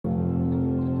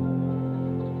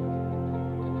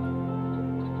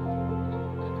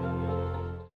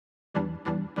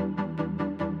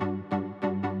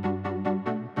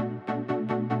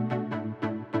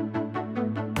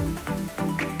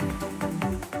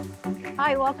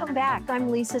Hi, welcome back.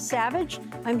 I'm Lisa Savage.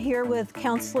 I'm here with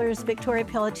counselors Victoria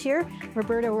Pelletier,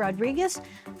 Roberto Rodriguez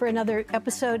for another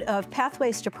episode of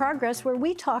Pathways to Progress, where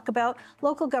we talk about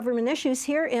local government issues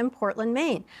here in Portland,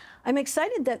 Maine. I'm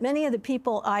excited that many of the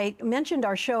people I mentioned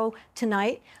our show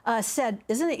tonight said,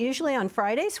 isn't it usually on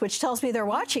Fridays? Which tells me they're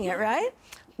watching it, right?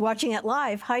 Watching it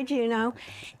live. Hi, Juno.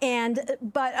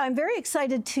 But I'm very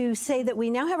excited to say that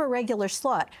we now have a regular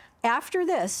slot. After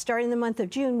this, starting the month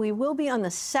of June, we will be on the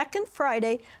second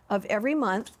Friday of every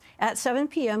month at 7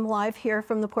 p.m. live here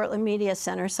from the Portland Media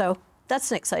Center. So that's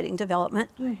an exciting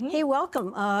development. Hey,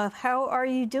 welcome. How are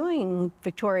you doing,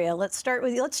 Victoria? Let's start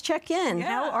with you. Let's check in. Yeah,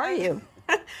 How are you?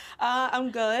 I'm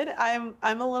good. I'm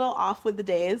a little off with the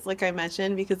days, like I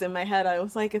mentioned, because in my head I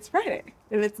was like, it's Friday.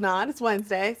 If it's not, it's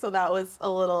Wednesday. So that was a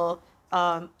little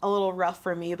rough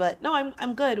for me. But no,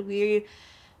 I'm good.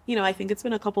 I think it's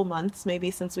been a couple months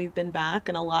maybe since we've been back,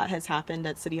 and a lot has happened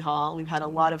at City Hall. We've had a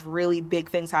lot of really big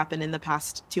things happen in the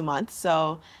past 2 months.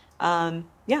 So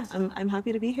yeah, I'm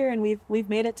happy to be here, and we've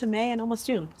made it to May and almost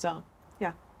June. So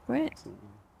yeah. Great.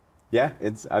 Yeah,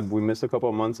 we missed a couple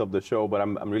of months of the show, but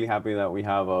I'm really happy that we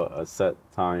have a set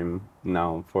time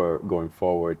now for going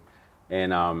forward.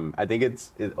 And I think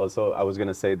it's also, I was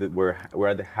gonna say that we're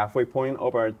at the halfway point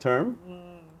of our term.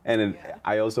 And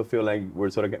I also feel like we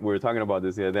were talking about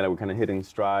this the other day, like we're kind of hitting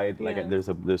stride. Like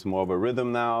there's more of a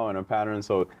rhythm now and a pattern,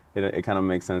 so it kind of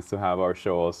makes sense to have our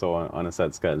show also on a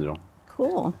set schedule.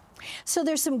 Cool. So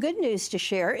there's some good news to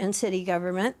share in city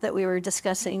government that we were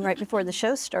discussing right before the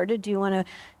show started. Do you want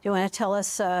to tell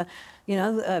us?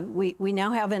 We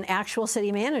now have an actual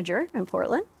city manager in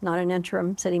Portland, not an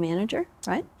interim city manager,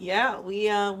 right? Yeah,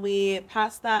 we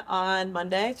passed that on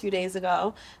Monday, 2 days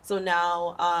ago. So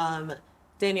now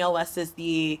Danielle West is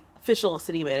the official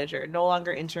city manager, no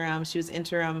longer interim. She was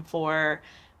interim for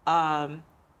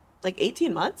like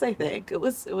 18 months, I think. It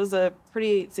was a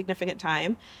pretty significant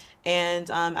time. And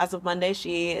as of Monday,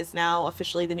 she is now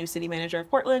officially the new city manager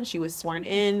of Portland. She was sworn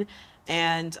in,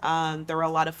 and there were a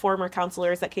lot of former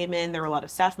councilors that came in. There were a lot of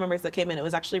staff members that came in. It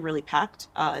was actually really packed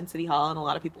in City Hall, and a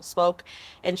lot of people spoke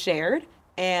and shared.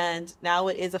 And now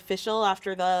it is official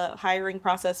after the hiring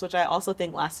process, which I also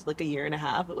think lasted like 1.5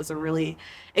 years. It was a really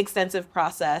extensive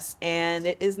process, and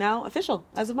it is now official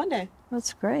as of Monday.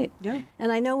 That's great. Yeah.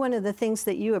 And I know one of the things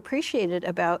that you appreciated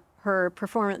about her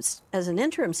performance as an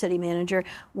interim city manager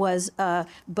was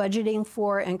budgeting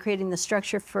for and creating the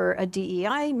structure for a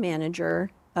DEI manager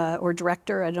or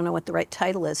director, I don't know what the right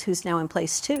title is, who's now in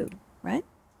place too, right?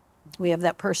 We have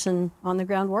that person on the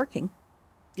ground working.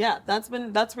 Yeah, that's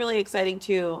really exciting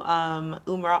too.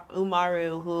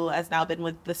 Umaru, who has now been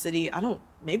with the city,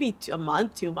 maybe a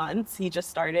month, 2 months. He just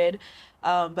started,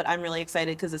 but I'm really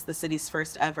excited because it's the city's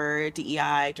first ever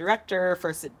DEI director,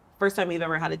 first time we've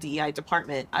ever had a DEI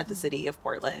department at the city of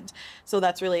Portland. So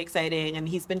that's really exciting. And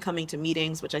he's been coming to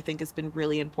meetings, which I think has been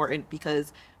really important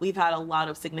because we've had a lot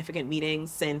of significant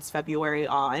meetings since February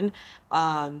on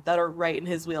that are right in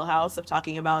his wheelhouse of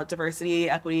talking about diversity,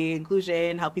 equity,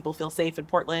 inclusion, how people feel safe in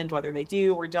Portland, whether they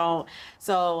do or don't.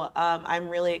 So I'm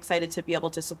really excited to be able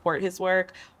to support his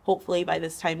work. Hopefully by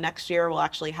this time next year, we'll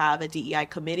actually have a DEI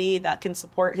committee that can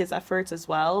support his efforts as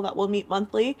well, that will meet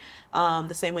monthly,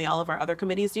 the same way all of our other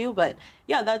committees do. But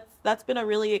yeah, that's been a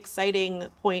really exciting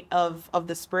point of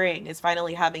the spring, is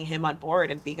finally having him on board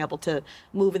and being able to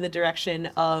move in the direction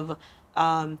of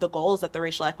the goals that the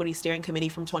Racial Equity Steering Committee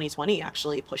from 2020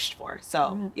 actually pushed for.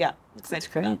 So yeah, excited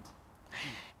for that.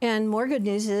 And more good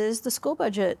news is the school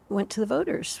budget went to the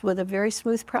voters with a very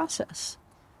smooth process.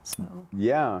 So.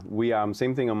 Yeah, we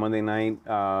same thing on Monday night.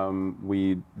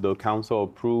 The council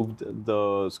approved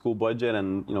the school budget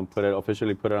and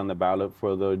officially put it on the ballot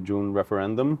for the June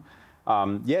referendum.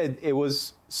 It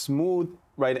was smooth,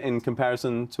 right, in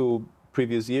comparison to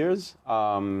previous years.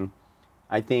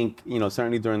 I think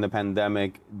certainly during the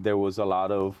pandemic there was a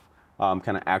lot of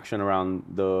kind of action around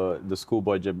the school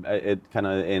budget. It kind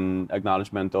of in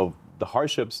acknowledgement of the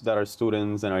hardships that our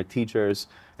students and our teachers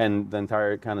and the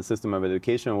entire kind of system of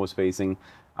education was facing.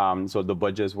 So the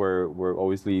budgets were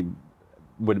obviously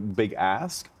with big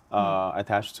ask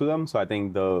attached to them. So I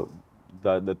think the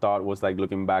thought was, like,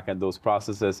 looking back at those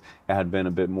processes, it had been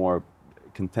a bit more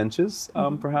contentious,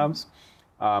 perhaps.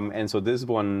 And so this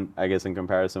one, I guess, in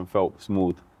comparison, felt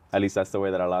smooth. At least that's the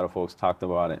way that a lot of folks talked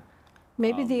about it.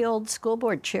 Maybe the old school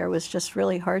board chair was just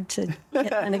really hard to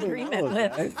get an agreement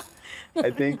with.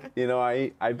 I think,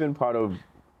 I've been part of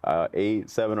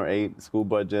 7 or 8 school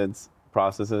budgets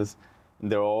processes.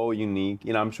 They're all unique.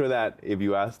 I'm sure that if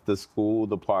you ask the school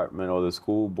department or the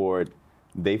school board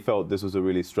they felt this was a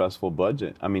really stressful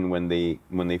budget. I mean, when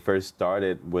they first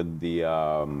started with the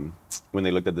when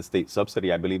they looked at the state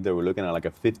subsidy, I believe they were looking at like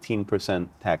a 15%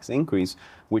 tax increase,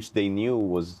 which they knew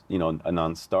was, you know, a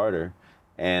non-starter.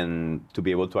 And to be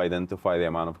able to identify the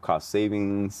amount of cost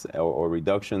savings or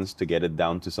reductions to get it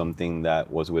down to something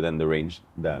that was within the range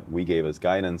that we gave as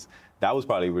guidance, that was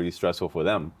probably really stressful for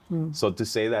them. So to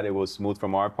say that it was smooth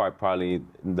from our part probably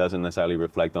doesn't necessarily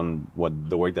reflect on what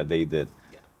the work that they did.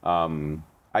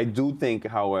 I do think,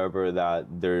 however, that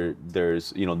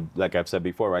there's, you know, like I've said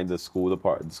before, right, the school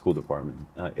department.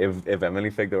 If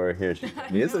Emily Fichter were here, she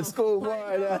is a school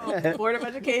board. Board of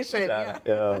Education.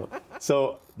 Yeah.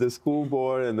 So the school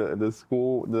board and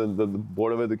the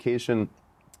Board of Education,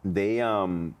 they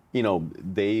you know,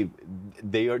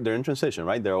 they're in transition,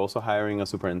 right? They're also hiring a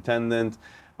superintendent.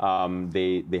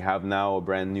 They have now a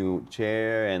brand new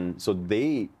chair, and so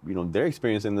they're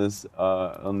experiencing this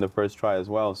on the first try as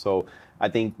well. So I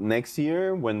think next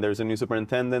year, when there's a new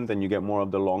superintendent and you get more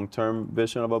of the long-term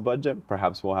vision of a budget,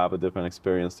 perhaps we'll have a different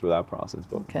experience through that process.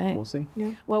 But we'll see.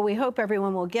 Yeah. Well, we hope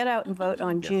everyone will get out and vote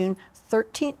on June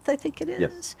 13th, I think it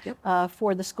is,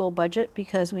 for the school budget,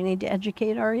 because we need to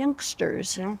educate our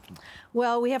youngsters.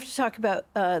 Well, we have to talk about,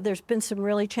 there's been some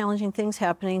really challenging things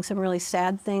happening, some really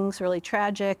sad things, really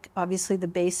tragic. Obviously, the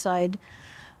Bayside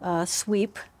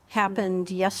sweep happened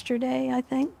yesterday, I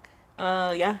think.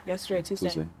 Yesterday,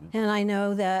 Tuesday. And I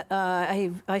know that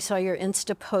I saw your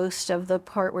Insta post of the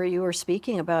part where you were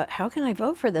speaking about how can I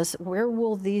vote for this? Where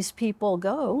will these people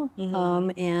go? You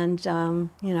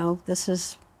know, this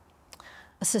is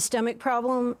a systemic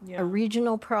problem, a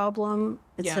regional problem.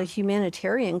 It's a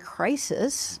humanitarian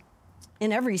crisis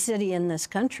in every city in this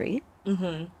country.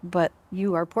 But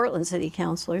you are Portland City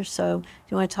Councilor, so do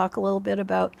you want to talk a little bit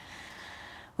about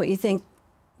what you think,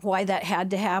 why that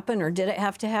had to happen, or did it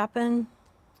have to happen?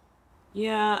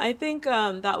 Yeah, I think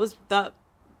that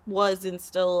was and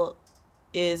still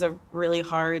is a really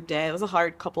hard day. It was a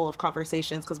hard couple of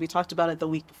conversations because we talked about it the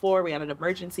week before. We had an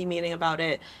emergency meeting about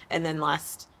it, and then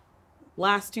last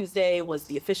Tuesday was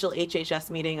the official HHS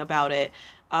meeting about it.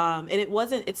 And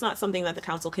it's not something that the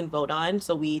council can vote on,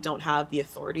 so we don't have the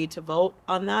authority to vote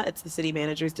on that. It's the city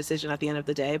manager's decision at the end of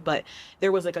the day. But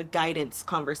there was like a guidance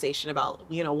conversation about,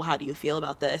 you know, how do you feel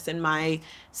about this? And my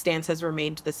stance has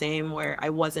remained the same, where I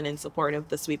wasn't in support of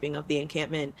the sweeping of the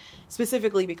encampment,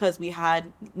 specifically because we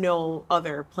had no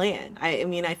other plan. I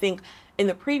mean, I think in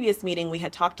the previous meeting, we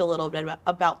had talked a little bit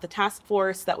about the task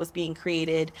force that was being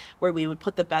created, where we would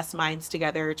put the best minds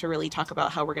together to really talk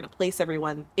about how we're going to place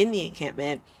everyone in the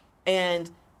encampment. And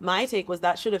my take was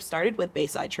that should have started with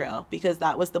Bayside Trail, because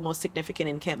that was the most significant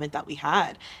encampment that we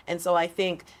had. And so I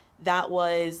think that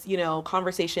was, you know,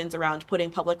 conversations around putting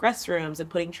public restrooms and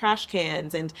putting trash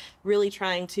cans and really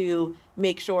trying to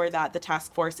make sure that the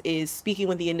task force is speaking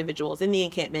with the individuals in the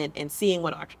encampment and seeing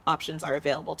what options are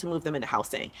available to move them into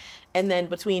housing. And then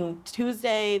between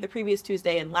Tuesday, the previous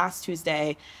Tuesday, and last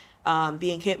Tuesday,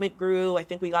 the encampment grew. I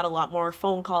think we got a lot more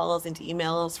phone calls and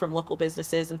emails from local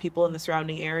businesses and people in the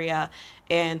surrounding area.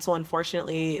 And so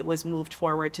unfortunately, it was moved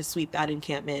forward to sweep that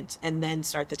encampment and then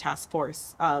start the task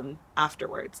force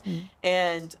afterwards.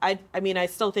 And I mean, I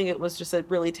still think it was just a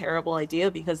really terrible idea,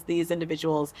 because these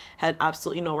individuals had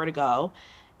absolutely nowhere to go.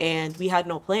 And we had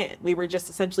no plan. We were just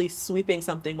essentially sweeping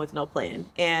something with no plan.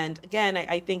 And again,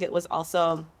 I think it was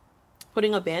also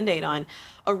putting a Band-Aid on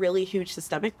a really huge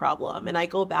systemic problem. And I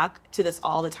go back to this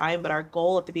all the time, but our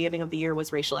goal at the beginning of the year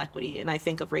was racial equity. And I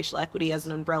think of racial equity as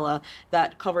an umbrella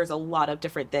that covers a lot of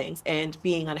different things. And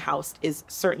being unhoused is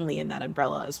certainly in that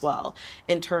umbrella as well,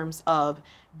 in terms of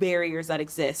barriers that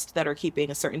exist that are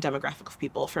keeping a certain demographic of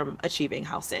people from achieving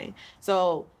housing.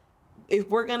 So if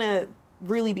we're gonna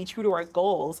really be true to our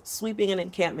goals, sweeping an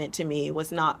encampment to me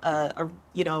was not a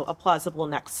plausible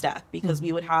next step, because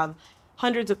we would have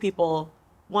hundreds of people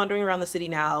wandering around the city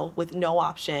now with no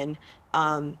option,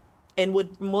 and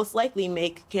would most likely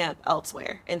make camp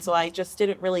elsewhere. And so I just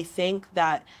didn't really think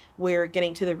that we're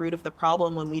getting to the root of the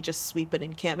problem when we just sweep an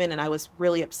encampment. And I was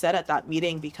really upset at that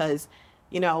meeting, because,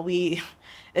 you know,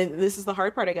 and this is the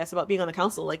hard part, I guess, about being on the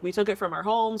council. Like, we took it from our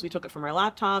homes, we took it from our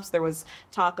laptops. There was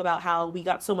talk about how we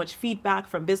got so much feedback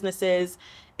from businesses,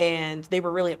 and they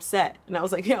were really upset. And I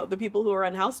was like, you know, the people who are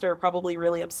unhoused are probably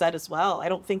really upset as well. I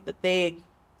don't think that they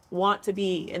want to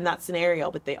be in that scenario,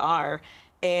 but they are.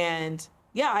 And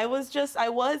yeah, I was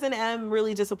and am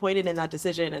really disappointed in that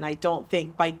decision. And I don't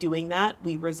think by doing that,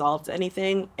 we resolved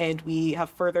anything, and we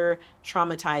have further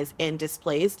traumatized and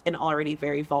displaced an already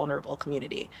very vulnerable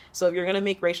community. So if you're going to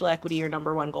make racial equity your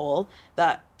number one goal,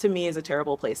 that to me is a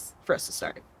terrible place for us to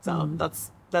start. So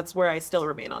that's where I still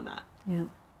remain on that. Yeah.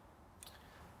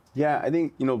 Yeah, I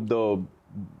think, you know,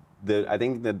 I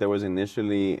think that there was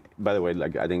initially, by the way,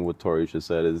 like I think what Tori just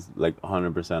said is like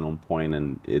 100% on point,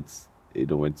 and it's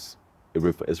it's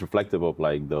reflective of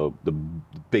like the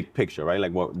big picture, right?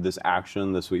 Like what this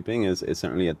action, the sweeping, is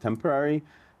certainly a temporary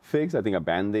fix. I think a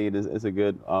Band-Aid is a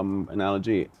good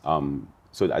analogy.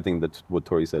 So I think that's what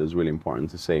Tori said is really important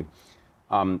to say.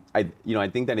 I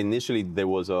think that initially there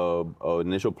was a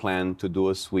initial plan to do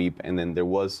a sweep, and then there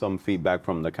was some feedback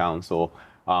from the council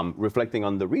reflecting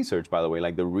on the research. By the way,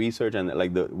 like the research and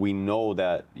like we know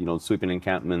that sweeping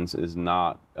encampments is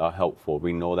not helpful.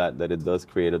 We know that it does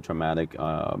create a traumatic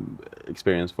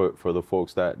experience for the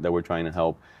folks that we're trying to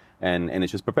help, and it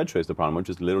just perpetuates the problem. We're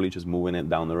just literally just moving it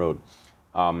down the road.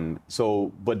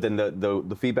 But then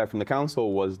the feedback from the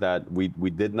council was that we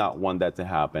did not want that to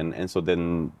happen, and so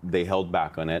then they held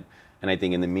back on it. And I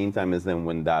think in the meantime is then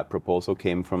when that proposal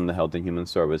came from the Health and Human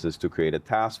Services to create a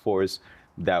task force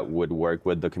that would work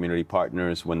with the community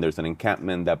partners when there's an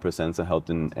encampment that presents a health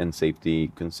and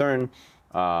safety concern,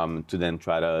 to then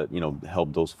try to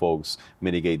help those folks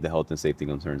mitigate the health and safety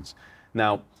concerns.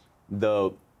 Now,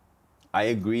 I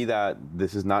agree that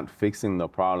this is not fixing the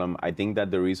problem. I think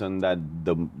that the reason that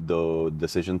the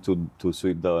decision to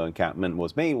sweep the encampment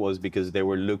was made was because they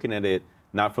were looking at it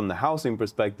not from the housing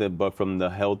perspective, but from the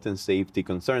health and safety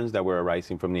concerns that were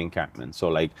arising from the encampment. So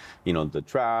like, the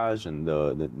trash and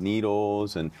the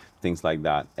needles and things like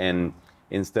that. And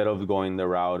instead of going the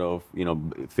route of,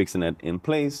 fixing it in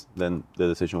place, then the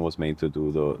decision was made to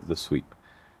do the sweep.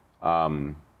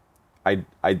 The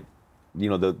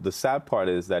sad part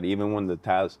is that even when the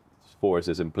task force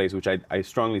is in place, which I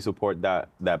strongly support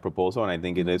that proposal, and I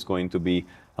think it is going to be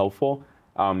helpful.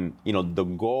 The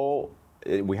goal,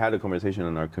 we had a conversation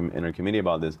in our committee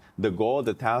about this. The goal of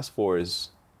the task force,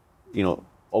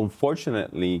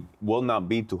 unfortunately, will not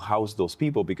be to house those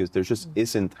people because there just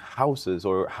isn't houses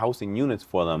or housing units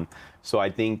for them. So I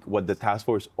think what the task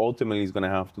force ultimately is going to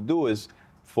have to do is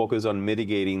focus on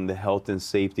mitigating the health and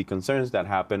safety concerns that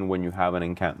happen when you have an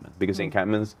encampment. Because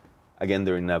encampments, again,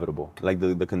 they're inevitable. Like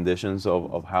the conditions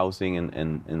of housing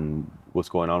and what's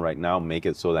going on right now make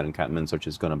it so that encampments are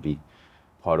just going to be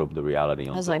part of the reality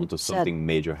until something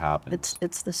major happens.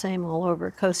 It's the same all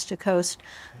over, coast to coast.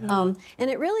 And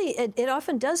it really, it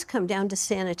often does come down to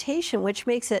sanitation, which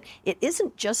makes it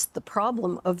isn't just the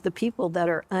problem of the people that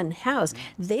are unhoused.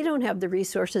 They don't have the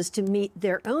resources to meet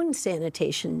their own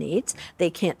sanitation needs. They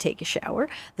can't take a shower.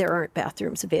 There aren't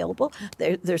bathrooms available.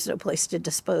 There's no place to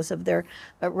dispose of their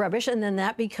rubbish. And then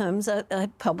that becomes a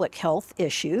public health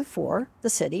issue for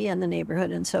the city and the neighborhood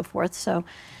and so forth. So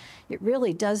it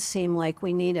really does seem like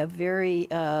we need a very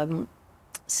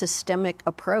systemic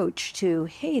approach to,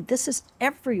 hey, this is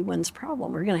everyone's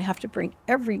problem. We're going to have to bring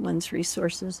everyone's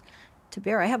resources to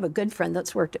bear. I have a good friend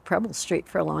that's worked at Preble Street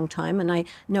for a long time, and I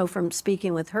know from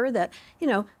speaking with her that,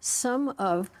 some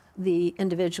of the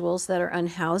individuals that are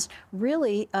unhoused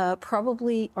really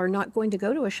probably are not going to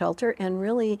go to a shelter and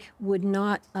really would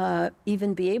not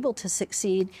even be able to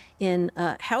succeed in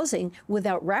housing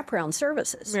without wraparound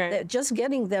services. Right. Just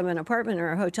getting them an apartment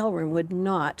or a hotel room would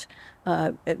not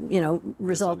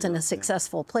result in a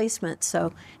successful placement.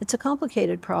 So it's a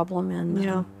complicated problem,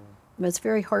 and it's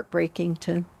very heartbreaking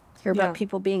to hear about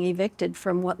people being evicted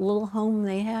from what little home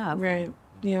they have. Right.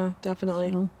 Yeah,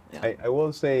 definitely. Yeah. I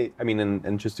will say,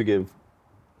 and just to give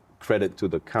credit to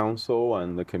the council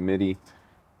and the committee,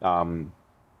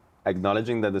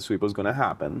 acknowledging that the sweep was going to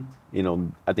happen,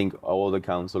 I think all the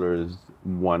councilors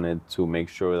wanted to make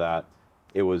sure that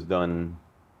it was done,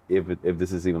 if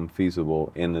this is even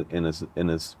feasible, in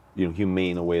as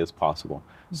humane a way as possible.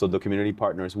 So the community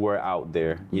partners were out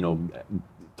there,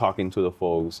 talking to the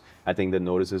folks. I think the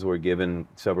notices were given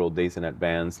several days in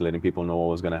advance, letting people know what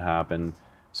was going to happen.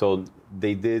 So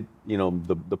they did,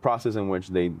 the process in which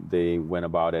they went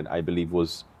about it, I believe,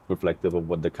 was reflective of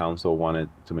what the council wanted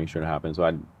to make sure to happen.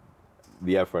 So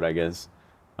the effort, I guess,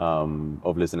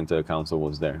 of listening to the council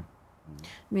was there.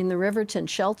 The Riverton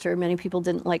shelter, many people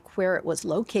didn't like where it was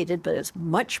located, but it's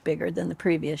much bigger than the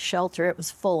previous shelter. It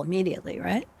was full immediately,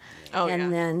 right? Oh,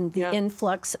 and then the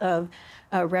influx of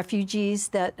refugees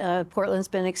that Portland's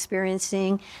been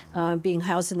experiencing, being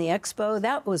housed in the expo,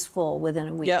 that was full within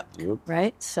a week. Yep.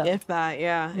 Right? So if that,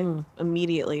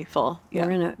 immediately full. Yeah.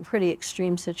 We're in a pretty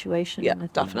extreme situation. Yeah,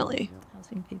 definitely.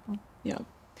 Housing people. Yeah.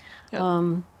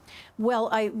 Well,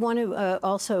 I want to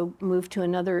also move to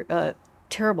another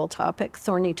terrible topic,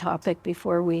 thorny topic,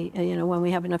 before we, when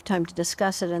we have enough time to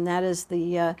discuss it, and that is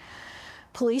the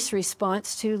police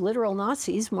response to literal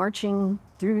Nazis marching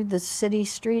through the city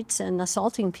streets and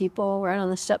assaulting people right on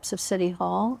the steps of City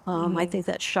Hall. I think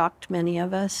that shocked many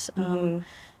of us, and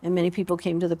many people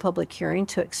came to the public hearing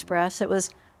to express. It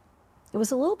was it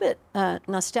was a little bit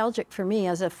nostalgic for me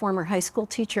as a former high school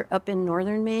teacher up in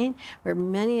northern Maine, where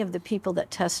many of the people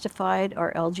that testified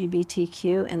are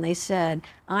LGBTQ, and they said,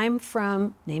 I'm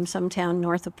from, name some town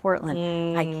north of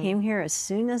Portland. I came here as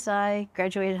soon as I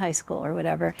graduated high school or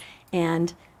whatever,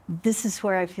 and this is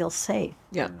where I feel safe.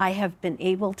 Yeah. I have been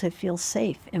able to feel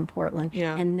safe in Portland.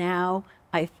 Yeah. And now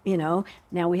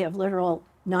now we have literal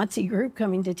Nazi group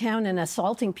coming to town and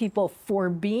assaulting people for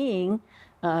being,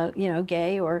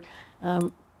 gay or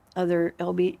other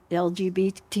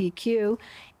LGBTQ,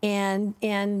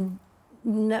 and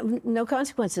no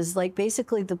consequences. Like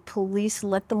basically, the police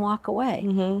let them walk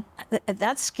away.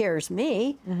 That scares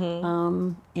me,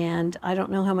 and I don't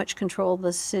know how much control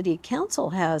the city council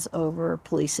has over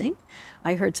policing.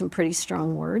 I heard some pretty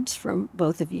strong words from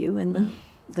both of you in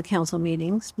the council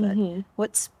meetings, but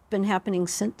what's been happening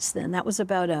since then? That was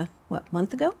about a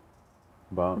month ago?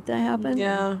 About That happened?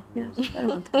 Yeah. Yeah, about a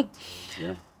month ago.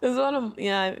 yeah. It was about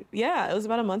it was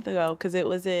about a month ago, because it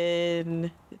was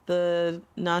the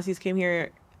Nazis came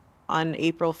here on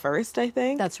April 1st, I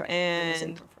think. That's right. It was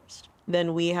And April 1st.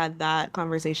 then we had that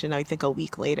conversation, I think, a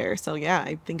week later. So yeah,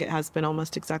 I think it has been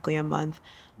almost exactly a month.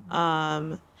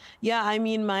 Yeah, I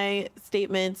mean, my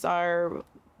statements are,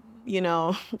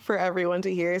 for everyone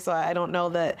to hear. So I don't know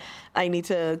that I need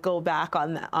to go back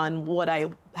on what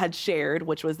I had shared,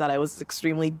 which was that I was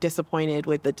extremely disappointed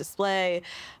with the display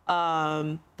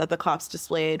that the cops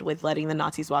displayed with letting the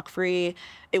Nazis walk free.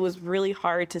 It was really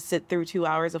hard to sit through 2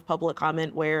 hours of public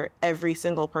comment where every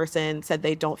single person said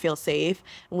they don't feel safe.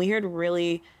 And we heard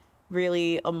really,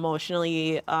 really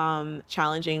emotionally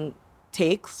challenging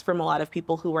takes from a lot of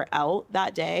people who were out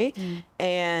that day.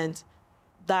 And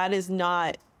that is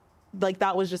not,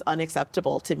 that was just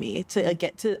unacceptable to me to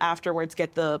get to afterwards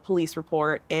get the police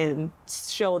report and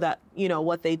show that,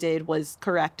 what they did was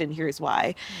correct and here's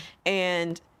why.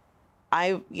 And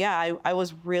I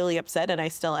was really upset, and I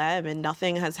still am, and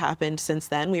nothing has happened since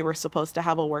then. We were supposed to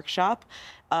have a workshop,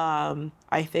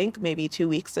 I think maybe 2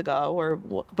 weeks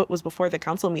ago, but was before the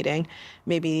council meeting.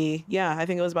 I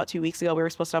think it was about 2 weeks ago. We were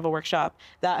supposed to have a workshop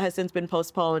that has since been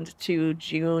postponed to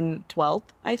June 12th,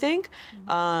 I think,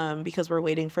 because we're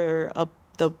waiting for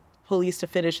the police to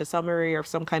finish a summary or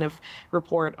some kind of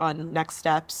report on next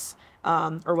steps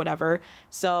or whatever.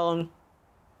 So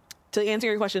to answer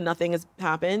your question, nothing has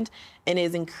happened, and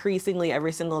is increasingly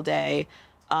every single day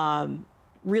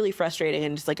really frustrating,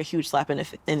 and just like a huge slap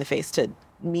in the face to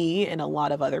me and a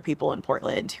lot of other people in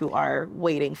Portland who are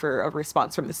waiting for a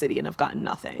response from the city and have gotten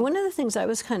nothing. One of the things I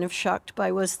was kind of shocked by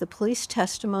was the police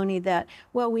testimony that,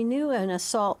 well, we knew an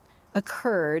assault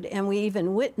occurred and we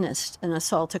even witnessed an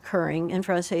assault occurring in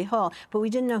front of City Hall, but we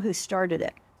didn't know who started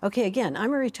it. Okay, again,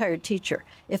 I'm a retired teacher.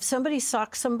 If somebody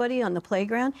socks somebody on the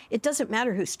playground, it doesn't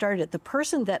matter who started it. The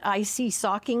person that I see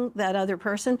socking that other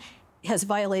person has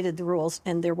violated the rules,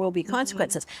 and there will be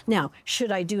consequences. Now,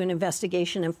 should I do an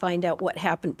investigation and find out what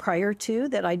happened prior to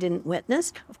that I didn't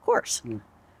witness? Of course.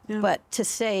 Yeah. But to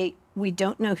say we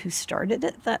don't know who started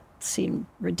it, that seemed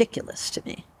ridiculous to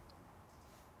me.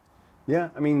 Yeah,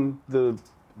 I mean, the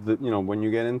when you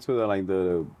get into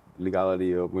the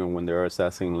legality of when they're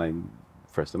assessing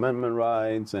First Amendment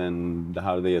rights and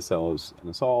how they assess an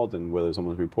assault and whether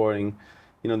someone's reporting,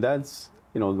 that's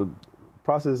the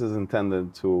process is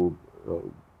intended to,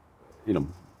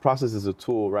 process is a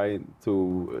tool, right,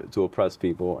 to oppress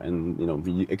people, and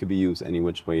it could be used any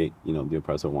which way the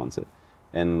oppressor wants it,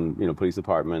 and police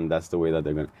department, that's the way that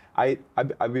they're gonna.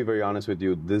 I'll be very honest with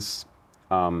you. This.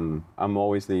 I'm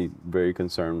obviously very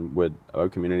concerned with our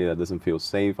community that doesn't feel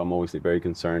safe. I'm obviously very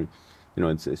concerned.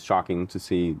 It's shocking to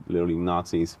see literally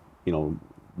Nazis,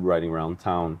 riding around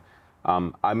town.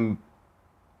 I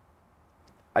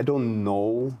don't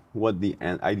know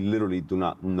I literally do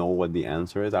not know what the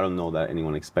answer is. I don't know that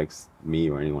anyone expects me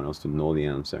or anyone else to know the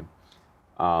answer.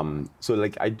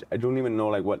 So I don't even know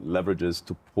what leverages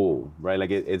to pull, right?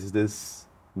 It's this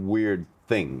weird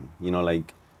thing,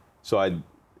 so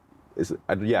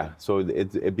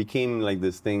it became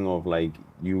this thing of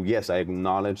yes, I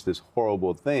acknowledge this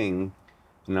horrible thing,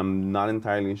 and I'm not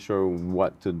entirely sure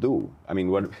what to do. I mean,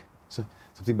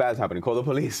 something bad's happening, call the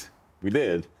police. We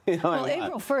did. Well,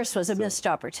 April 1st was a missed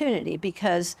opportunity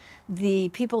because the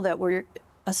people that were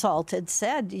assaulted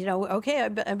said, okay,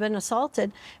 I've been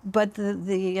assaulted, but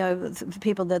the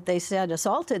people that they said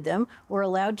assaulted them were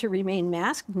allowed to remain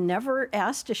masked, never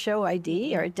asked to show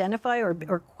ID or identify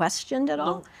or questioned at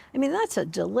all. I mean, that's a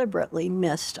deliberately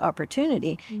missed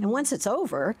opportunity. And once it's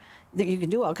over, you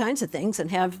can do all kinds of things and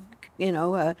have,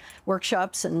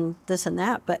 workshops and this and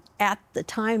that. But at the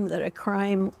time that a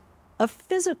crime of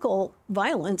physical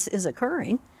violence is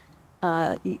occurring,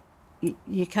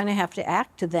 you kind of have to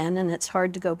act then, and it's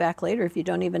hard to go back later if you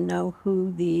don't even know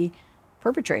who the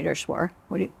perpetrators were.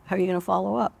 How are you going to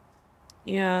follow up?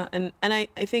 Yeah, and I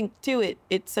think too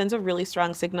it sends a really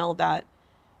strong signal that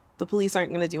the police aren't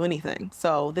going to do anything.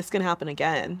 So this can happen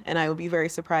again, and I would be very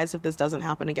surprised if this doesn't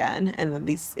happen again and then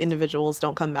these individuals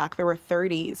don't come back. There were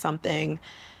 30 something,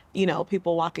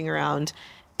 people walking around,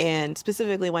 and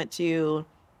specifically went to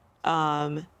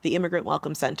the Immigrant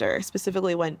Welcome Center,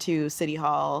 specifically went to City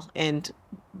Hall, and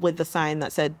with the sign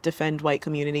that said "Defend White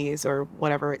Communities" or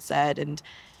whatever it said, and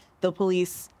the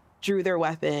police drew their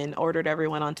weapon, ordered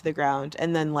everyone onto the ground,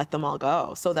 and then let them all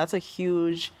go. So that's a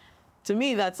huge, to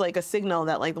me, that's like a signal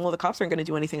that like, well, the cops aren't going to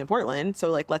do anything in Portland. So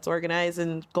like, let's organize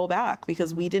and go back,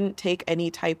 because we didn't take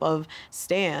any type of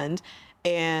stand.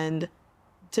 And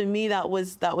to me, that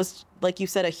was, like you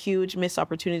said, a huge missed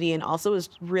opportunity, and also was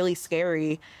really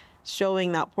scary,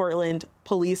 showing that Portland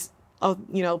police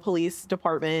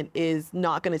department is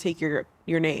not going to take your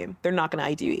name. They're not going to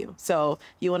ID you. So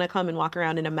you want to come and walk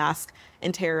around in a mask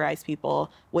and terrorize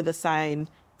people with a sign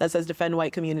that says "Defend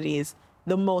White Communities."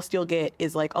 The most you'll get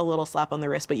is like a little slap on the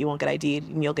wrist, but you won't get ID'd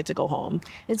and you'll get to go home.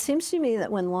 It seems to me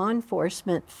that when law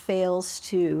enforcement fails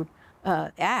to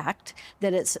act,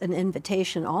 that it's an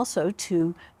invitation also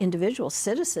to individual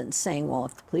citizens saying, well,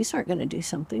 if the police aren't going to do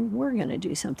something, we're going to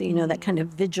do something. That kind of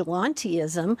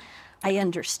vigilantism. I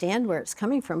understand where it's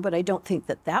coming from, but I don't think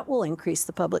that will increase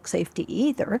the public safety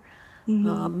either.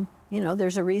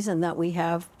 There's a reason that we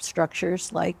have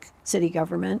structures like city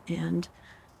government and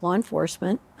law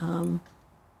enforcement.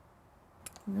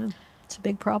 It's a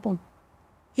big problem.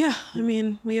 Yeah, I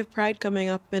mean, we have Pride coming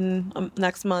up in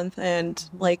next month, and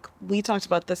like we talked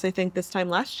about this, I think this time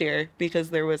last year, because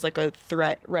there was like a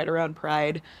threat right around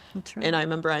Pride. That's right. And I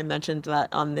remember I mentioned that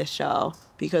on this show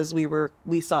because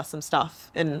we saw some stuff,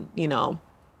 and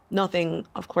nothing,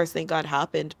 of course, thank God,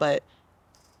 happened, but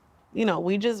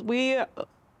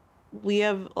we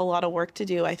have a lot of work to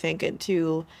do, I think, and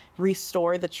to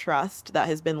restore the trust that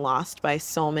has been lost by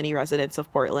so many residents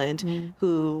of Portland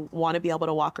who want to be able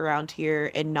to walk around here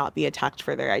and not be attacked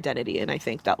for their identity. And I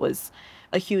think that was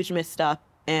a huge misstep,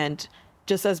 and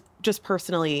just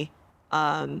personally,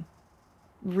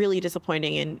 really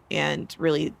disappointing and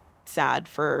really sad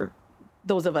for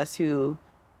those of us who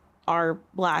are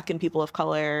Black and people of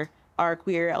color, are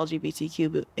queer,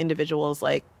 LGBTQ individuals,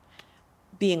 like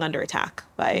being under attack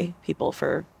by people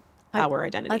for our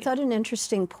identity. I thought an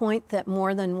interesting point that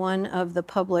more than one of the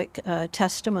public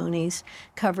testimonies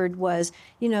covered was,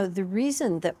 the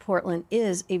reason that Portland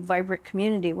is a vibrant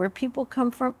community where people come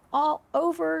from all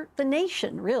over the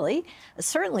nation, really,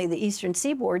 certainly the Eastern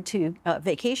Seaboard, to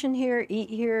vacation here, eat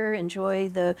here, enjoy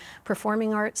the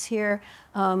performing arts here,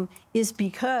 is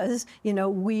because,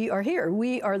 we are here.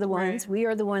 We are the ones, we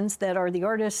are the ones that are the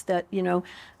artists that,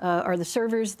 are the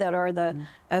servers that are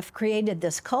have created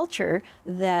this culture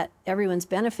that everyone's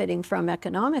benefiting from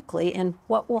economically. And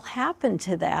what will happen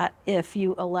to that if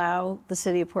you allow the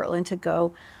city of Portland to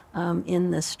go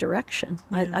in this direction?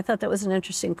 I thought that was an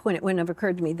interesting point. It wouldn't have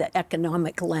occurred to me, the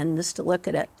economic lens to look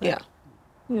at it. But,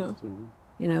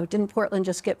 didn't Portland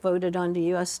just get voted onto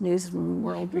U.S. News and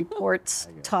World Report's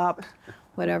top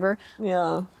whatever?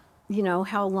 Yeah.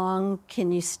 How long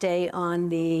can you stay on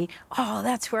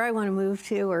that's where I want to move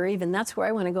to, or even that's where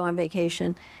I want to go on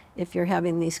vacation, if you're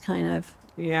having these kind of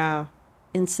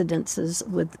incidences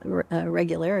with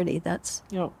regularity? That's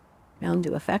bound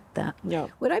to affect that. Yeah.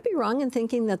 Would I be wrong in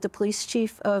thinking that the police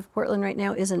chief of Portland right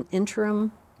now is an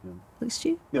interim police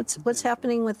chief? Yep. What's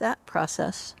happening with that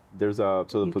process? There's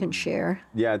you can share.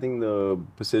 Yeah, I think the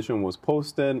position was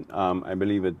posted. I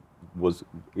believe it was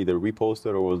either reposted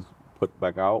or was put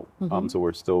back out. So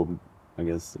we're still, I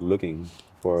guess, looking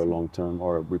for a long-term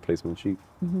or a replacement chief.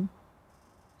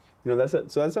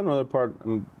 That's another part.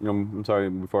 I'm sorry,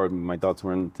 before my thoughts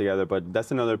weren't together, but that's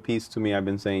another piece to me. I've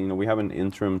been saying, we have an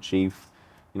interim chief.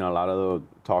 A lot of the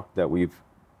talk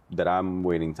that I'm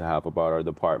waiting to have about our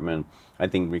department, I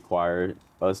think, require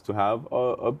us to have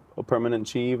a permanent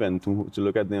chief and to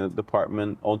look at the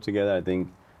department altogether. I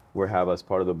think we have, as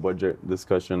part of the budget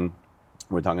discussion,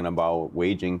 we're talking about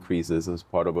wage increases as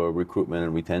part of a recruitment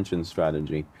and retention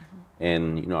strategy.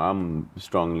 And, I'm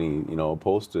strongly,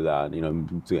 opposed to that,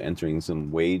 to entering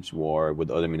some wage war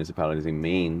with other municipalities in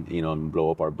Maine, and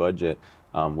blow up our budget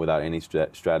without any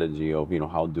strategy of,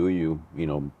 how do you,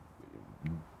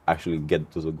 actually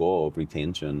get to the goal of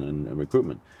retention and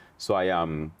recruitment. So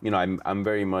I'm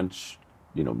very much,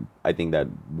 I think that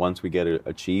once we get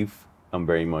a chief, I'm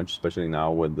very much, especially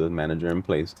now with the manager in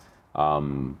place,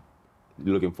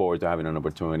 looking forward to having an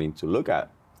opportunity to look at,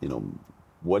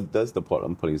 what does the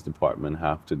Portland Police Department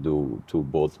have to do to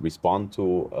both respond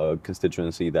to a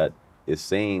constituency that is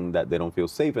saying that they don't feel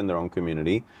safe in their own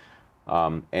community,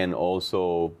 and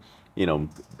also, you know,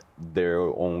 their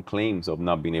own claims of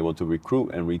not being able to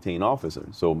recruit and retain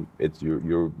officers. So it's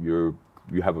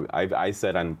you have I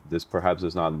said, and this perhaps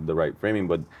is not the right framing,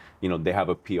 but you know, they have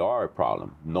a PR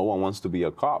problem. No one wants to be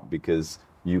a cop because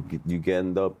you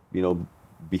end up, you know,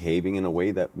 behaving in a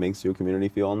way that makes your community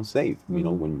feel unsafe. You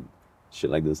know, when shit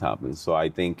like this happens. So I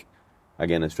think,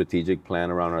 again, a strategic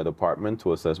plan around our department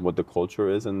to assess what the culture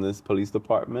is in this police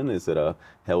department. Is it a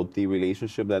healthy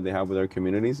relationship that they have with their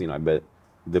communities? You know, I bet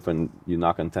you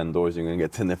knock on 10 doors, you're going to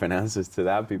get 10 different answers to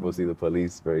that. People see the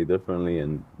police very differently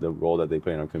and the role that they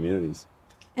play in our communities.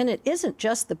 And it isn't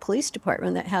just the police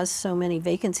department that has so many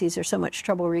vacancies or so much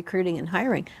trouble recruiting and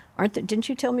hiring. Didn't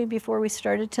you tell me before we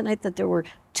started tonight that there were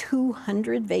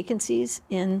 200 vacancies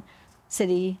in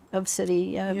city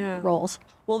roles?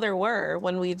 Well, there were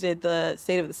when we did the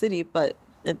state of the city, but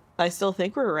I still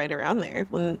think we're right around there.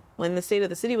 When the state of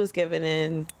the city was given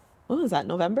in, what was that,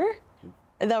 November?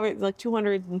 And that were like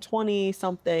 220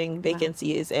 something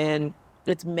vacancies, and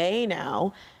it's May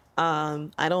now.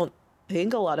 I don't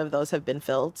think a lot of those have been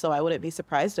filled, so I wouldn't be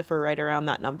surprised if we're right around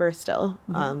that number still.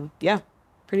 Yeah,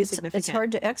 pretty significant. It's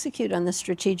hard to execute on the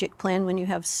strategic plan when you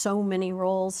have so many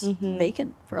roles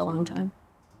vacant for a long time.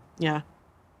 Yeah,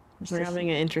 we're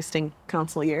having an interesting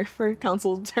council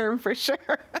term for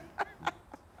sure.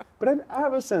 But I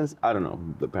have a sense, I don't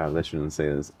know, perhaps I shouldn't say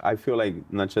this. I feel like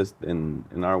not just in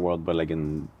our world, but like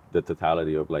in the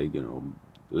totality of, like, you know,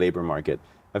 labor market,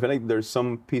 I feel like there's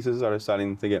some pieces that are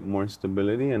starting to get more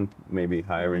stability and maybe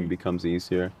hiring becomes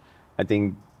easier. I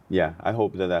think, yeah, I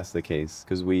hope that that's the case,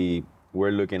 because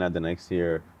we're looking at the next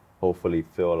year, hopefully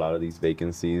fill a lot of these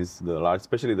vacancies.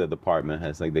 Especially the department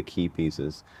has like the key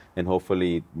pieces. And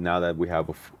hopefully now that we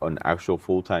have an actual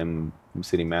full-time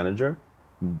city manager,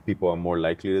 people are more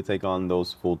likely to take on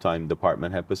those full-time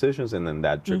department head positions, and then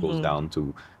that trickles down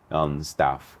to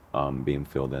staff being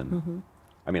filled in.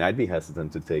 I mean, I'd be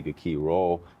hesitant to take a key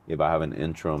role if I have an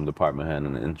interim department head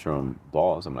and an interim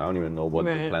boss. I mean, I don't even know what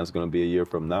the plan's going to be a year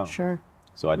from now. Sure.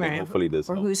 So I think hopefully this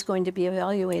Or helps. who's going to be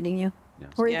evaluating you. Yes.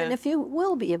 Or even if you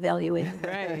will be evaluated.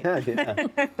 Right.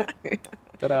 Yeah.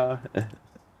 Ta-da.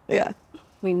 Yeah.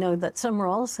 We know that some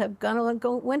roles have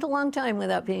went a long time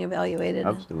without being evaluated.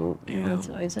 Absolutely. And it's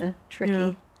always a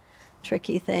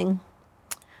tricky thing.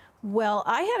 Well,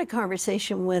 I had a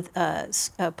conversation with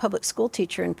a public school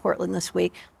teacher in Portland this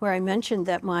week where I mentioned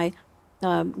that my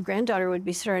granddaughter would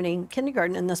be starting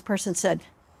kindergarten, and this person said,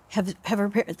 have her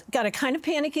parents, got a kind of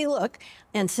panicky look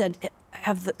and said,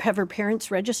 have her parents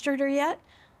registered her yet?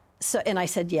 So, and I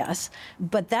said yes,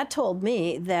 but that told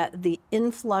me that the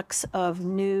influx of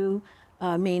new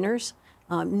Mainers,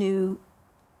 new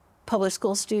public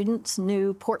school students,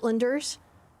 new Portlanders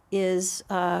is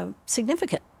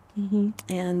significant.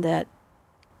 And that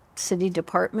city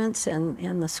departments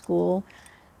and the school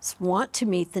want to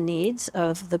meet the needs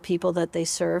of the people that they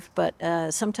serve, but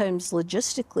sometimes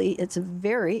logistically it's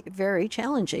very, very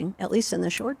challenging, at least in the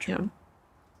short term.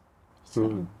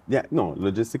 Yeah, no,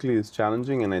 logistically it's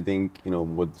challenging, and I think, you know,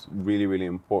 what's really, really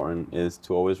important is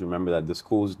to always remember that the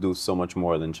schools do so much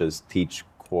more than just teach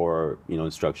core, you know,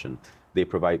 instruction. They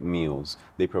provide meals,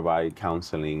 they provide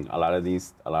counseling. A lot of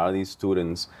these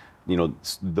students, you know,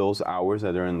 those hours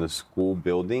that are in the school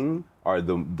building are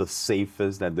the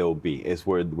safest that they'll be. It's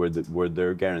where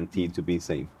they're guaranteed to be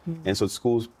safe. And so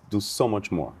schools do so much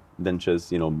more than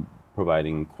just, you know,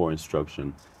 providing core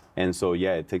instruction. And so,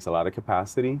 yeah, it takes a lot of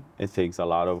capacity. It takes a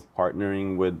lot of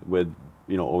partnering with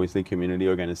you know, obviously community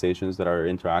organizations that are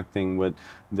interacting with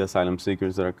the asylum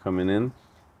seekers that are coming in.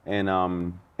 And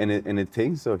it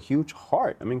takes a huge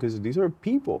heart. I mean, because these are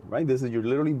people, right? You're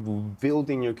literally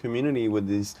building your community with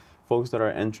these folks that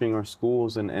are entering our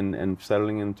schools and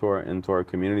settling into our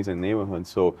communities and neighborhoods.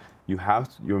 So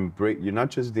you're not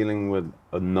just dealing with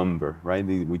a number, right?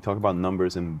 We talk about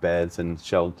numbers and beds and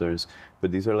shelters,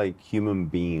 but these are like human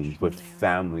beings with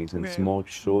families and small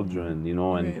children, you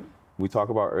know, and we talk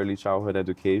about early childhood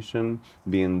education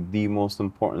being the most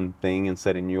important thing in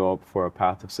setting you up for a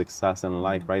path of success in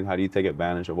life, right? How do you take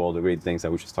advantage of all the great things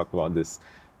that we just talked about this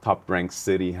top-ranked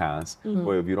city has?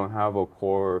 Where if you don't have a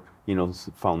core, you know,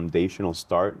 foundational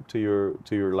start to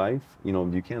your life, you know,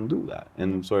 you can't do that.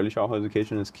 And so early childhood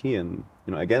education is key. And,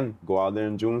 you know, again, go out there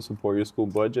in June, support your school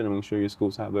budget, and make sure your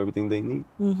schools have everything they need.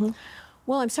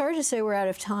 Well, I'm sorry to say we're out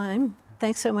of time.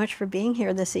 Thanks so much for being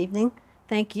here this evening.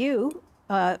 Thank you,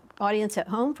 audience at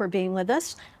home for being with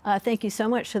us. Thank you so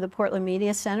much to the Portland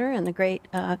Media Center and the great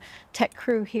tech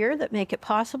crew here that make it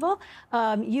possible.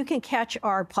 You can catch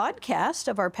our podcast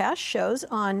of our past shows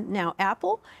on now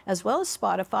Apple as well as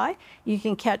Spotify. You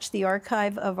can catch the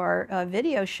archive of our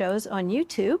video shows on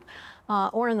YouTube.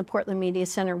 Or on the Portland Media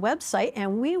Center website.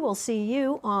 And we will see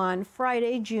you on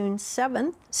Friday, June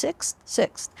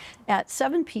 6th at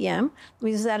 7 p.m.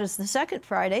 We use that as the second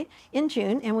Friday in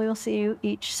June, and we will see you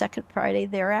each second Friday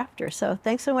thereafter. So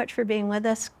thanks so much for being with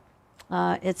us.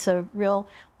 It's a real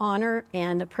honor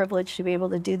and a privilege to be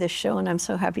able to do this show, and I'm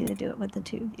so happy to do it with the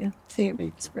two of you. Same.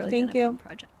 It's really Thank been a you. fun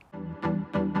project.